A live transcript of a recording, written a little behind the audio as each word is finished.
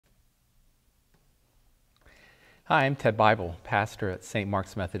Hi, I'm Ted Bible, pastor at St.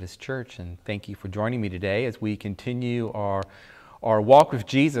 Mark's Methodist Church, and thank you for joining me today as we continue our walk with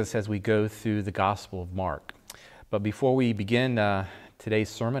Jesus as we go through the Gospel of Mark. But before we begin today's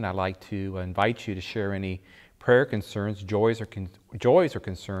sermon, I'd like to invite you to share any prayer concerns, joys or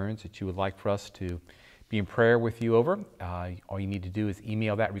concerns that you would like for us to be in prayer with you over. All you need to do is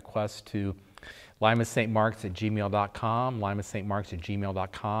email that request to limastmarks@gmail.com,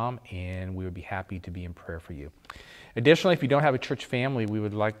 limastmarks@gmail.com, and we would be happy to be in prayer for you. Additionally, if you don't have a church family, we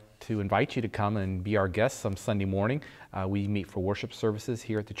would like to invite you to come and be our guest some Sunday morning. We meet for worship services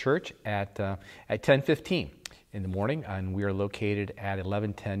here at the church at 10:15 in the morning, and we are located at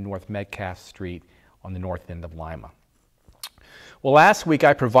 1110 North Metcalf Street on the north end of Lima. Well, last week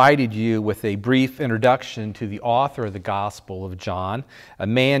I provided you with a brief introduction to the author of the Gospel of John, a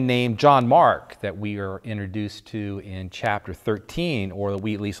man named John Mark that we are introduced to in chapter 13, or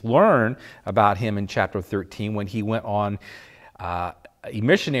we at least learn about him in chapter 13 when he went on a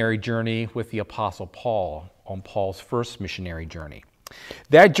missionary journey with the Apostle Paul on Paul's first missionary journey.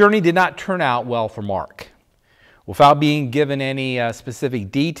 That journey did not turn out well for Mark. Without being given any specific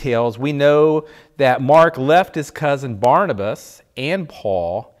details, we know that Mark left his cousin Barnabas and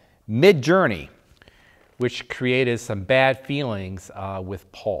Paul mid-journey, which created some bad feelings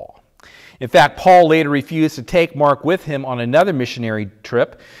with Paul. In fact, Paul later refused to take Mark with him on another missionary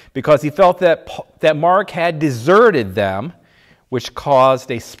trip because he felt that Mark had deserted them, which caused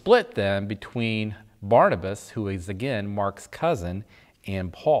a split then between Barnabas, who is again Mark's cousin,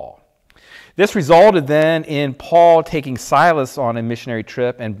 and Paul. This resulted then in Paul taking Silas on a missionary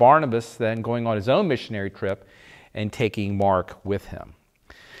trip and Barnabas then going on his own missionary trip and taking Mark with him.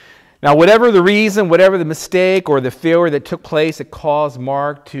 Now, whatever the reason, whatever the mistake or the failure that took place that caused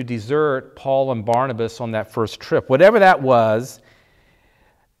Mark to desert Paul and Barnabas on that first trip, whatever that was,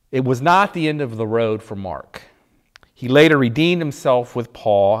 it was not the end of the road for Mark. He later redeemed himself with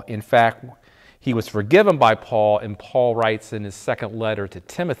Paul. In fact, he was forgiven by Paul, and Paul writes in his second letter to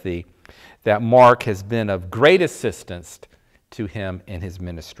Timothy that Mark has been of great assistance to him in his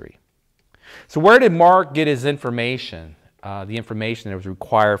ministry. So where did Mark get his information, the information that was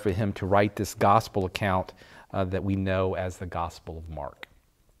required for him to write this gospel account that we know as the Gospel of Mark?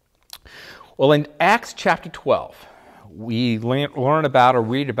 Well, in Acts chapter 12, we learn about or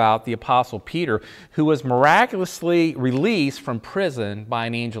read about the Apostle Peter, who was miraculously released from prison by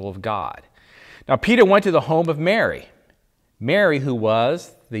an angel of God. Now, Peter went to the home of Mary, who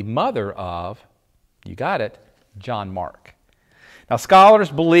was the mother of, you got it, John Mark. Now, scholars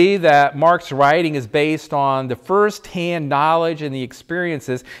believe that Mark's writing is based on the first-hand knowledge and the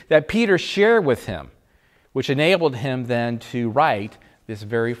experiences that Peter shared with him, which enabled him then to write this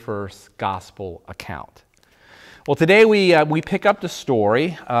very first gospel account. Well, today we pick up the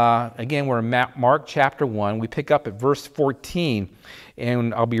story. Again, we're in Mark chapter 1. We pick up at verse 14,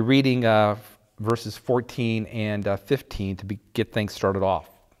 and I'll be reading verses 14 and 15 to get things started off.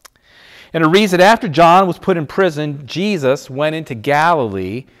 And it reads that after John was put in prison, Jesus went into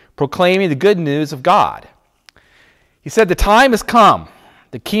Galilee proclaiming the good news of God. He said, "The time has come.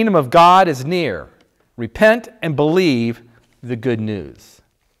 The kingdom of God is near. Repent and believe the good news."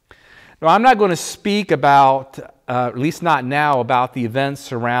 Now, I'm not going to speak about, at least not now, about the events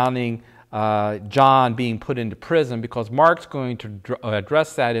surrounding John being put into prison, because Mark's going to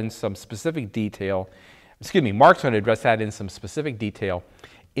address that in some specific detail. Mark's going to address that in some specific detail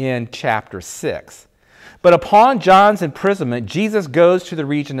in chapter 6. But upon John's imprisonment, Jesus goes to the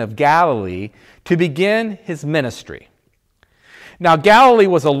region of Galilee to begin his ministry. Now, Galilee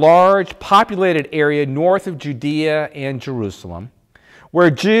was a large, populated area north of Judea and Jerusalem,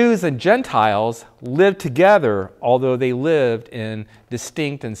 where Jews and Gentiles lived together, although they lived in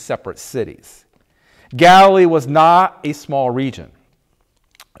distinct and separate cities. Galilee was not a small region.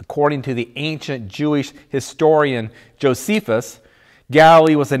 According to the ancient Jewish historian Josephus,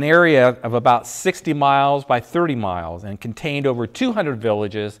 Galilee was an area of about 60 miles by 30 miles and contained over 200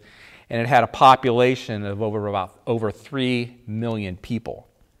 villages, and it had a population of over 3 million people.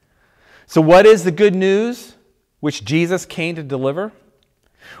 So what is the good news which Jesus came to deliver?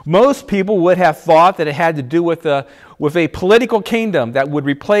 Most people would have thought that it had to do with a political kingdom that would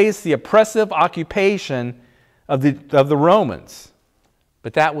replace the oppressive occupation of the Romans.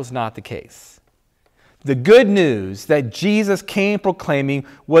 But that was not the case. The good news that Jesus came proclaiming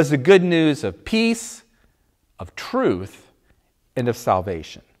was the good news of peace, of truth, and of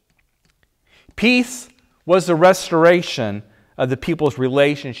salvation. Peace was the restoration of the people's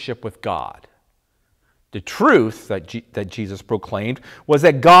relationship with God. The truth that Jesus proclaimed was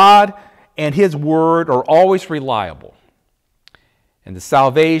that God and His Word are always reliable. And the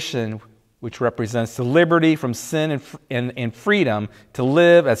salvation which represents the liberty from sin and freedom to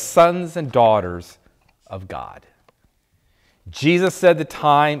live as sons and daughters of God. Jesus said the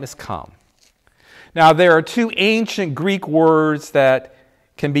time has come. Now, there are two ancient Greek words that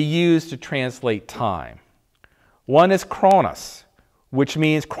can be used to translate time. One is chronos, which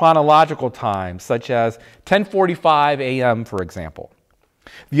means chronological time, such as 10:45 a.m., for example.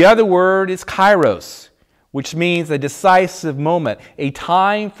 The other word is kairos, which means a decisive moment, a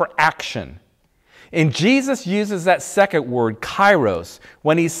time for action. And Jesus uses that second word, kairos,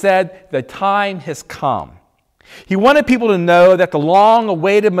 when he said the time has come. He wanted people to know that the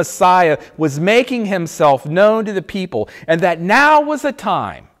long-awaited Messiah was making himself known to the people, and that now was the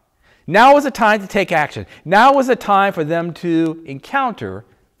time. Now was the time to take action. Now was the time for them to encounter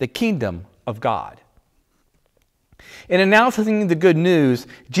the kingdom of God. In announcing the good news,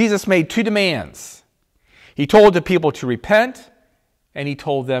 Jesus made two demands. He told the people to repent, and he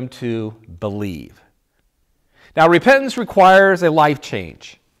told them to believe. Now, repentance requires a life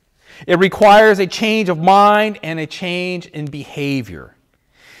change. It requires a change of mind and a change in behavior.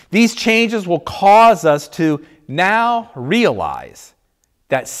 These changes will cause us to now realize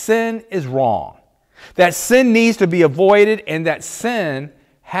that sin is wrong, that sin needs to be avoided, and that sin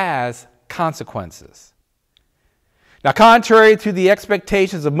has consequences. Now, contrary to the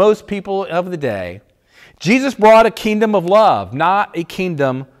expectations of most people of the day, Jesus brought a kingdom of love, not a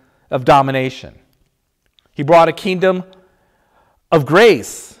kingdom of domination. He brought a kingdom of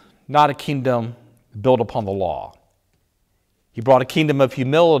grace, not a kingdom built upon the law. He brought a kingdom of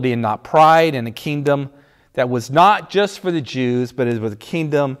humility and not pride, and a kingdom that was not just for the Jews, but it was a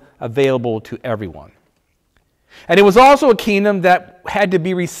kingdom available to everyone. And it was also a kingdom that had to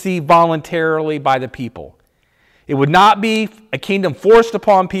be received voluntarily by the people. It would not be a kingdom forced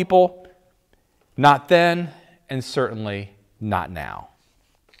upon people, not then, and certainly not now.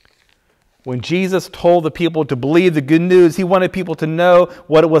 When Jesus told the people to believe the good news, he wanted people to know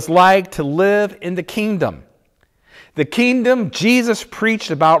what it was like to live in the kingdom. The kingdom Jesus preached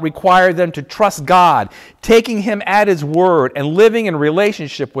about required them to trust God, taking him at his word and living in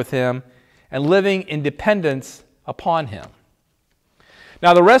relationship with him and living in dependence upon him.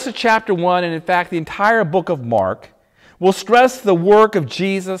 Now, the rest of chapter 1, and in fact the entire book of Mark, will stress the work of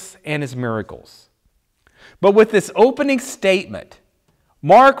Jesus and his miracles. But with this opening statement,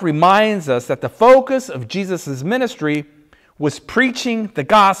 Mark reminds us that the focus of Jesus' ministry was preaching the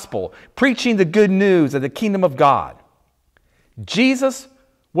gospel, preaching the good news of the kingdom of God. Jesus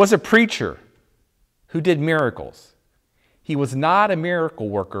was a preacher who did miracles. He was not a miracle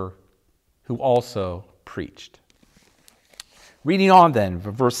worker who also preached. Reading on then,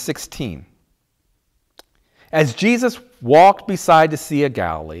 verse 16. As Jesus walked beside the Sea of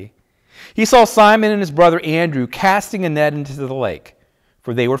Galilee, he saw Simon and his brother Andrew casting a net into the lake,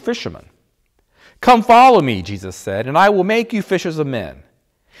 for they were fishermen. "Come follow me," Jesus said, "and I will make you fishers of men."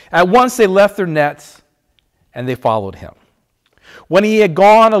 At once they left their nets, and they followed him. When he had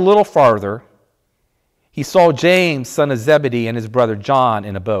gone a little farther, he saw James, son of Zebedee, and his brother John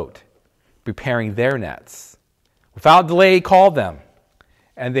in a boat, preparing their nets. Without delay he called them,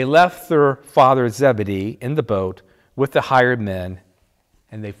 and they left their father Zebedee in the boat with the hired men,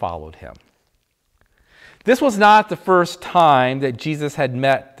 and they followed him. This was not the first time that Jesus had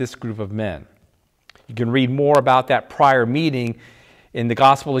met this group of men. You can read more about that prior meeting in the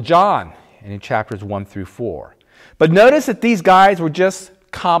Gospel of John and in chapters 1 through 4. But notice that these guys were just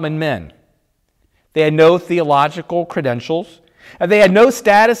common men. They had no theological credentials, and they had no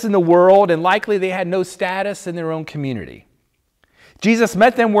status in the world, and likely they had no status in their own community. Jesus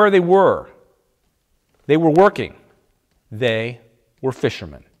met them where they were. They were working. They were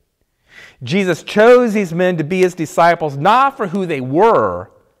fishermen. Jesus chose these men to be his disciples not for who they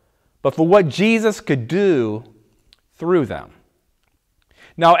were, but for what Jesus could do through them.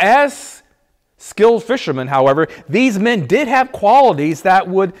 Now, as skilled fishermen, however, these men did have qualities that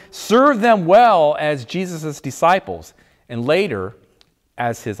would serve them well as Jesus' disciples and later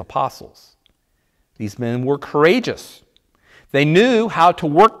as his apostles. These men were courageous. They knew how to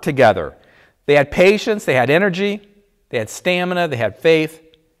work together. They had patience, they had energy, they had stamina, they had faith,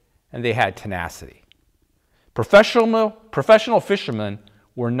 and they had tenacity. Professional fishermen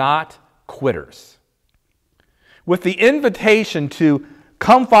were not quitters. With the invitation to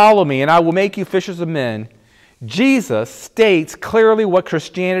 "Come follow me, and I will make you fishers of men," Jesus states clearly what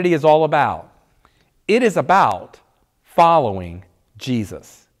Christianity is all about. It is about following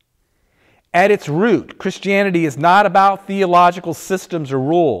Jesus. At its root, Christianity is not about theological systems or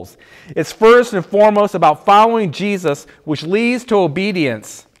rules. It's first and foremost about following Jesus, which leads to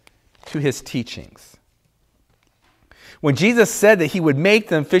obedience to his teachings. When Jesus said that he would make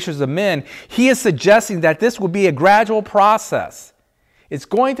them fishers of men, he is suggesting that this will be a gradual process. It's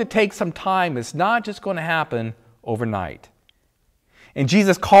going to take some time. It's not just going to happen overnight. And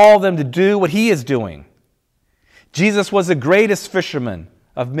Jesus called them to do what he is doing. Jesus was the greatest fisherman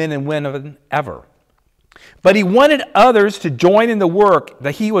of men and women ever. But he wanted others to join in the work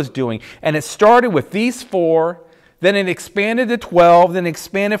that he was doing. And it started with these 4, then it expanded to 12, then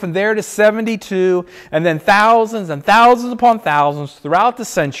expanded from there to 72, and then thousands and thousands upon thousands throughout the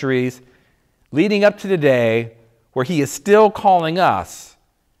centuries, leading up to today where he is still calling us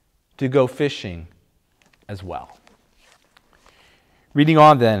to go fishing as well. Reading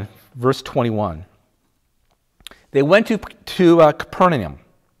on then, verse 21. They went to Capernaum.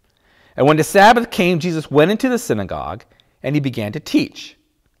 And when the Sabbath came, Jesus went into the synagogue, and he began to teach.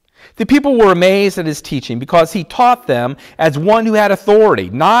 The people were amazed at his teaching because he taught them as one who had authority,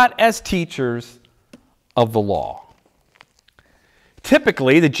 not as teachers of the law.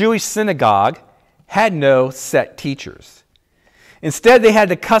 Typically, the Jewish synagogue had no set teachers. Instead, they had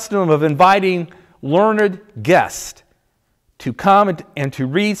the custom of inviting learned guests to come and to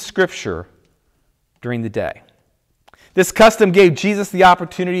read Scripture during the day. This custom gave Jesus the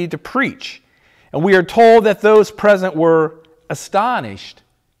opportunity to preach, and we are told that those present were astonished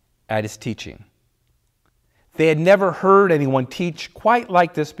at his teaching. They had never heard anyone teach quite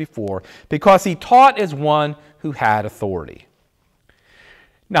like this before because he taught as one who had authority.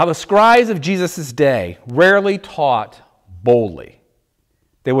 Now, the scribes of Jesus' day rarely taught boldly.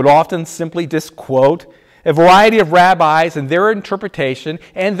 They would often simply just quote a variety of rabbis and their interpretation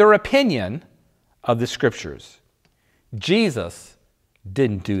and their opinion of the Scriptures. Jesus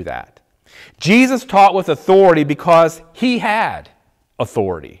didn't do that. Jesus taught with authority because he had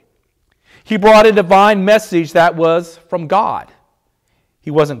authority. He brought a divine message that was from God.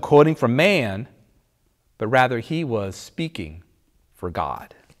 He wasn't quoting from man, but rather he was speaking for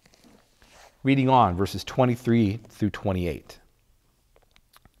God. Reading on, verses 23 through 28.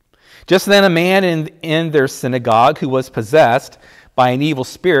 Just then a man in their synagogue who was possessed by an evil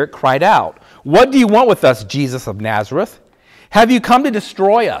spirit cried out, "What do you want with us, Jesus of Nazareth? Have you come to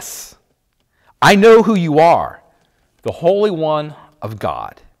destroy us? I know who you are, the Holy One of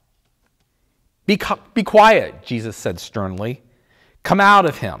God." Be quiet, Jesus said sternly. "Come out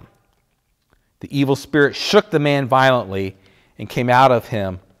of him." The evil spirit shook the man violently and came out of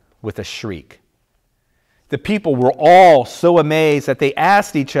him with a shriek. The people were all so amazed that they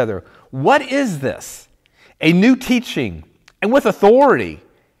asked each other, "What is this? A new teaching and with authority.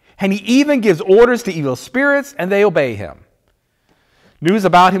 And he even gives orders to evil spirits and they obey him." News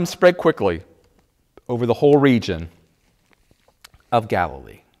about him spread quickly over the whole region of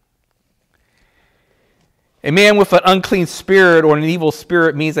Galilee. A man with an unclean spirit or an evil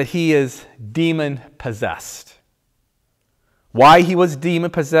spirit means that he is demon-possessed. Why he was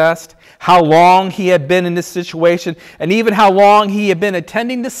demon-possessed, how long he had been in this situation, and even how long he had been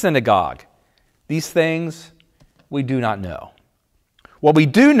attending the synagogue. These things we do not know. What we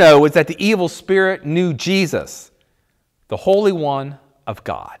do know is that the evil spirit knew Jesus, the Holy One of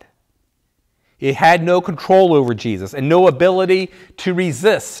God. It had no control over Jesus and no ability to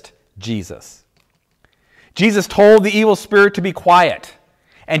resist Jesus. Jesus told the evil spirit to be quiet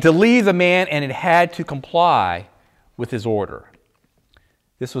and to leave the man, and it had to comply with his order.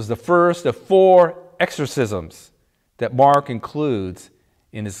 This was the first of 4 exorcisms that Mark includes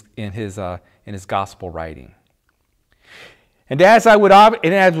in his gospel writing. And as would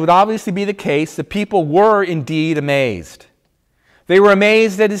obviously be the case, the people were indeed amazed. They were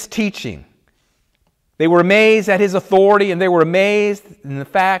amazed at his teaching. They were amazed at his authority, and they were amazed in the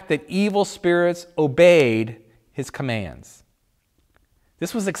fact that evil spirits obeyed his commands.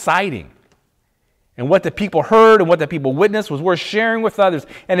 This was exciting. And what the people heard and what the people witnessed was worth sharing with others.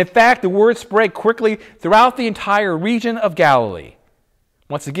 And in fact, the word spread quickly throughout the entire region of Galilee.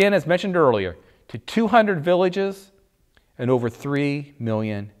 Once again, as mentioned earlier, to 200 villages and over 3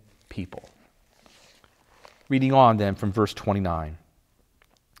 million people. Reading on then from verse 29.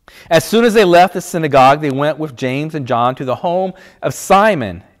 As soon as they left the synagogue, they went with James and John to the home of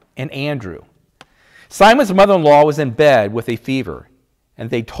Simon and Andrew. Simon's mother-in-law was in bed with a fever, and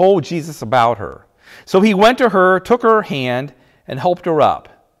they told Jesus about her. So he went to her, took her hand, and helped her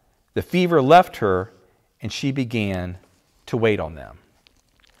up. The fever left her, and she began to wait on them.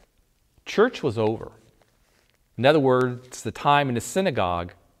 Church was over. In other words, the time in the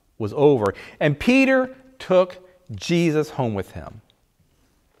synagogue was over, and Peter took Jesus home with him.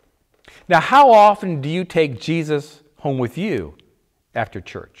 Now, how often do you take Jesus home with you after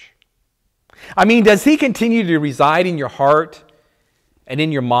church? I mean, does he continue to reside in your heart and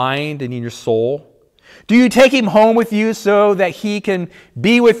in your mind and in your soul? Do you take him home with you so that he can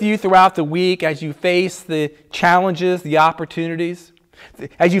be with you throughout the week as you face the challenges, the opportunities,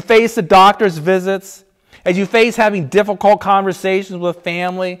 as you face the doctor's visits, as you face having difficult conversations with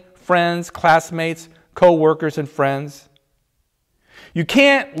family, friends, classmates, co-workers, and friends? You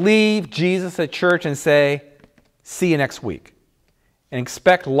can't leave Jesus at church and say, see you next week, and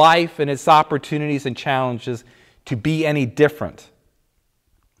expect life and its opportunities and challenges to be any different.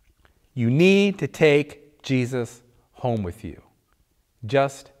 You need to take Jesus home with you,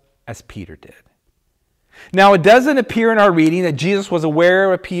 just as Peter did. Now, it doesn't appear in our reading that Jesus was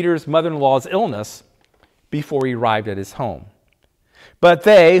aware of Peter's mother-in-law's illness before he arrived at his home. But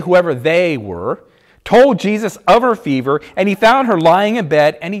they, whoever they were, told Jesus of her fever, and he found her lying in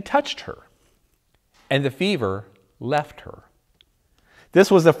bed, and he touched her, and the fever left her. This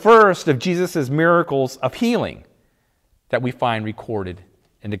was the first of Jesus' miracles of healing that we find recorded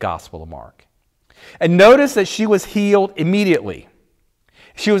in the Gospel of Mark. And notice that she was healed immediately.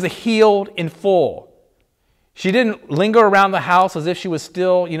 She was healed in full. She didn't linger around the house as if she was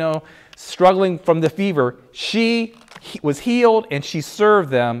still, struggling from the fever. She was healed and she served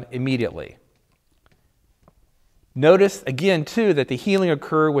them immediately. Notice again, too, that the healing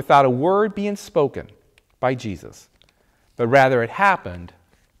occurred without a word being spoken by Jesus, but rather it happened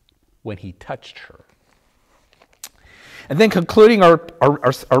when he touched her. And then concluding our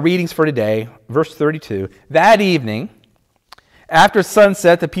readings for today, verse 32, that evening, after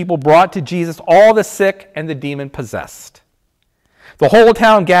sunset, the people brought to Jesus all the sick and the demon-possessed. The whole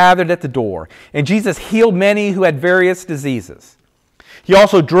town gathered at the door, and Jesus healed many who had various diseases. He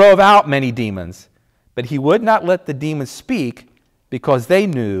also drove out many demons, but he would not let the demons speak because they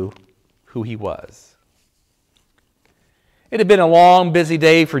knew who he was. It had been a long, busy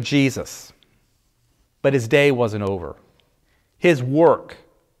day for Jesus, but his day wasn't over. His work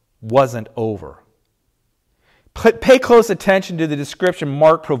wasn't over. Pay close attention to the description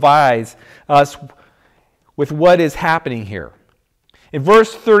Mark provides us with what is happening here. In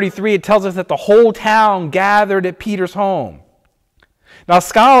verse 33, it tells us that the whole town gathered at Peter's home. Now,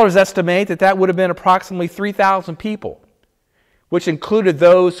 scholars estimate that would have been approximately 3,000 people, which included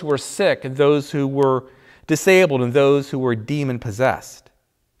those who were sick and those who were disabled and those who were demon-possessed.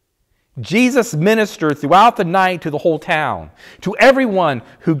 Jesus ministered throughout the night to the whole town, to everyone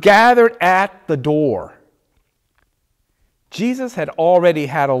who gathered at the door. Jesus had already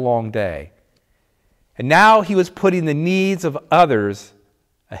had a long day, and now he was putting the needs of others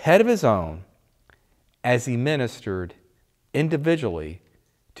ahead of his own as he ministered individually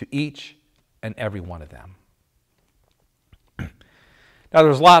to each and every one of them. Now,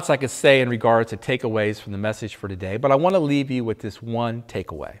 there's lots I could say in regards to takeaways from the message for today, but I want to leave you with this one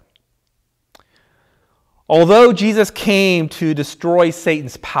takeaway. Although Jesus came to destroy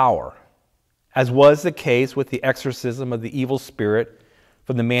Satan's power, as was the case with the exorcism of the evil spirit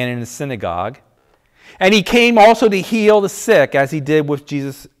from the man in the synagogue, and he came also to heal the sick, as he did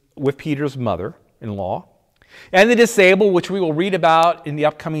with Peter's mother-in-law, and the disabled, which we will read about in the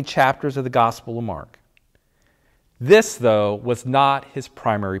upcoming chapters of the Gospel of Mark. This, though, was not his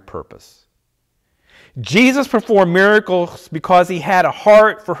primary purpose. Jesus performed miracles because he had a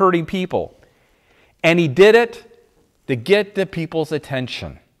heart for hurting people, and he did it to get the people's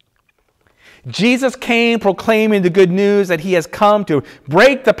attention. Jesus came proclaiming the good news that he has come to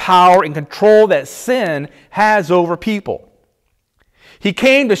break the power and control that sin has over people. He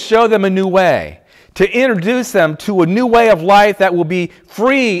came to show them a new way, to introduce them to a new way of life that will be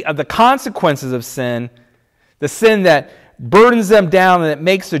free of the consequences of sin, the sin that burdens them down and that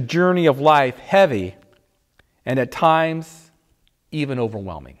makes the journey of life heavy and at times even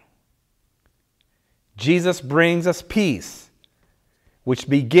overwhelming. Jesus brings us peace, which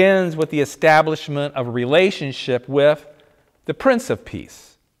begins with the establishment of a relationship with the Prince of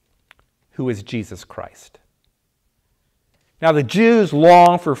Peace, who is Jesus Christ. Now, the Jews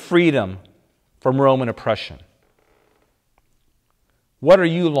long for freedom from Roman oppression. What are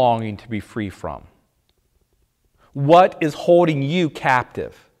you longing to be free from? What is holding you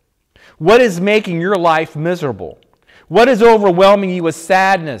captive? What is making your life miserable? What is overwhelming you with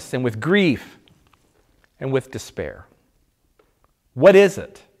sadness and with grief and with despair? What is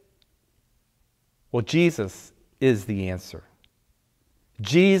it? Well, Jesus is the answer.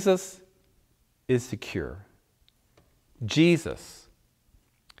 Jesus is the cure. Jesus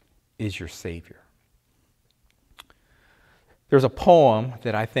is your Savior. There's a poem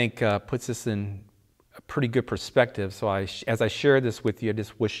that I think puts this in a pretty good perspective. So as I share this with you, I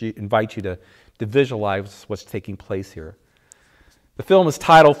just invite you to visualize what's taking place here. The film is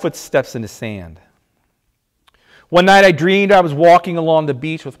titled Footsteps in the Sand. One night I dreamed I was walking along the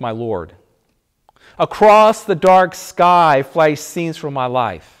beach with my Lord. Across the dark sky flash scenes from my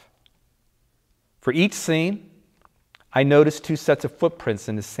life. For each scene, I noticed two sets of footprints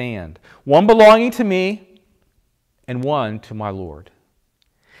in the sand, one belonging to me and one to my Lord.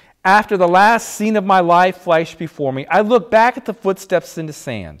 After the last scene of my life flashed before me, I looked back at the footsteps in the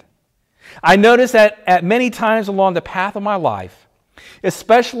sand. I noticed that at many times along the path of my life,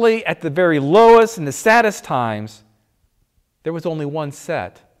 especially at the very lowest and the saddest times, there was only one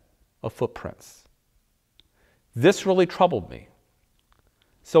set of footprints. This really troubled me.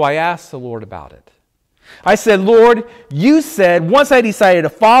 So I asked the Lord about it. I said, Lord, you said once I decided to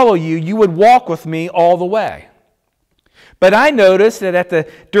follow you, you would walk with me all the way. But I noticed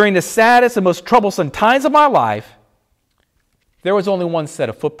that during the saddest and most troublesome times of my life, there was only one set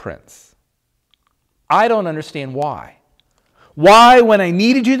of footprints. I don't understand why. Why, when I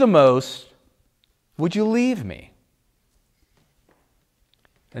needed you the most, would you leave me?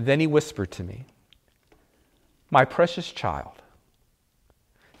 And then he whispered to me, my precious child,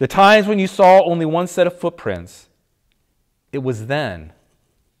 the times when you saw only one set of footprints, it was then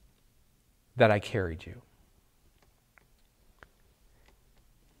that I carried you.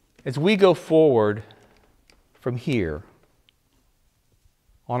 As we go forward from here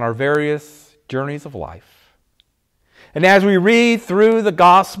on our various journeys of life, and as we read through the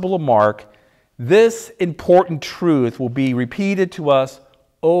Gospel of Mark, this important truth will be repeated to us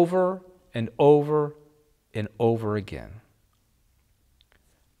over and over and over again.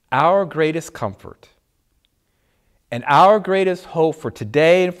 Our greatest comfort and our greatest hope for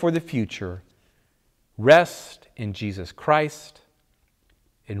today and for the future rest in Jesus Christ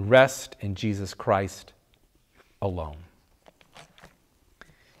and rest in Jesus Christ alone.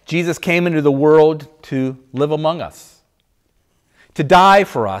 Jesus came into the world to live among us, to die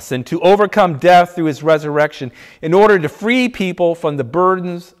for us, and to overcome death through his resurrection in order to free people from the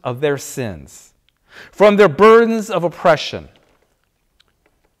burdens of their sins, from their burdens of oppression,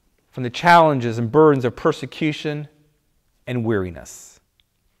 from the challenges and burdens of persecution and weariness.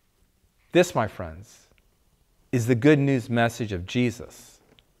 This, my friends, is the good news message of Jesus.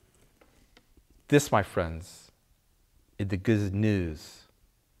 This, my friends, is the good news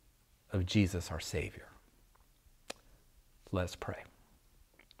of Jesus, our Savior. Let us pray.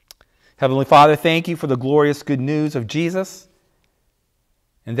 Heavenly Father, thank you for the glorious good news of Jesus,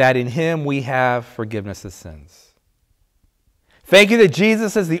 and that in him we have forgiveness of sins. Thank you that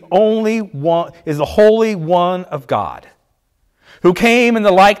Jesus is the only one, is the Holy One of God, who came in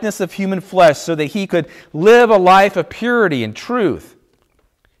the likeness of human flesh so that he could live a life of purity and truth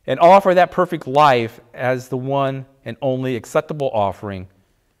and offer that perfect life as the one and only acceptable offering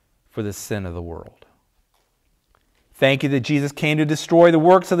for the sin of the world. Thank you that Jesus came to destroy the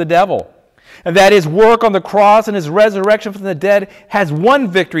works of the devil, and that his work on the cross and his resurrection from the dead has won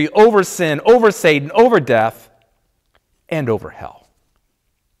victory over sin, over Satan, over death, and over hell.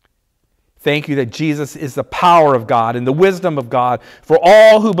 Thank you that Jesus is the power of God and the wisdom of God for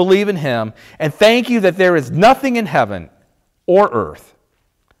all who believe in him. And thank you that there is nothing in heaven or earth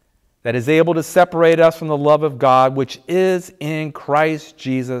that is able to separate us from the love of God, which is in Christ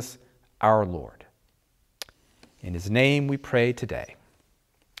Jesus our Lord. In his name we pray today.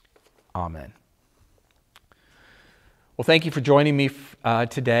 Amen. Well, thank you for joining me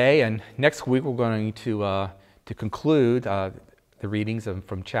today. And next week we're going to conclude the readings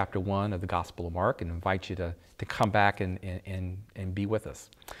from chapter 1 of the Gospel of Mark and invite you to come back and be with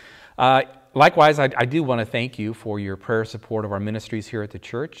us. Likewise, I do want to thank you for your prayer support of our ministries here at the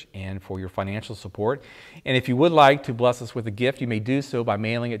church and for your financial support. And if you would like to bless us with a gift, you may do so by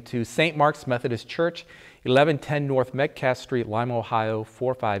mailing it to St. Mark's Methodist Church, 1110 North Metcalf Street, Lima, Ohio,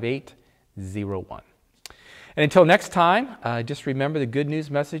 45801. And until next time, just remember the good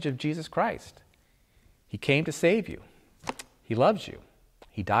news message of Jesus Christ. He came to save you. He loves you.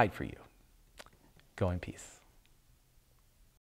 He died for you. Go in peace.